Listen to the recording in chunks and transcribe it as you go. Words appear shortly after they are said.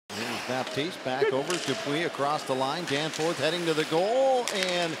Baptiste back over Dupuis across the line. Danforth heading to the goal,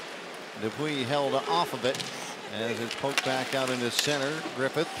 and Dupuis held off of it as it's poked back out into center.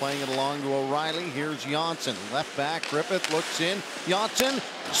 Griffith playing it along to O'Reilly. Here's Janssen, left back. Griffith looks in. Janssen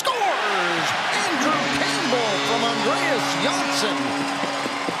scores! Andrew Campbell from Andreas Janssen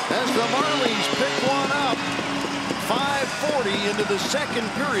as the Marlies pick one up. 5:40 into the second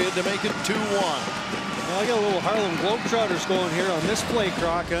period to make it 2-1. Well, I got a little Harlem Globetrotters going here on this play,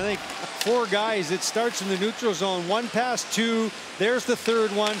 Croc. I think 4 guys. It starts in the neutral zone. 1 pass, 2. There's the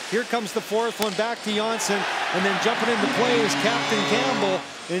 3rd one. Here comes the 4th one back to Janssen. And then jumping into play is Captain Campbell.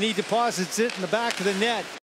 And he deposits it in the back of the net.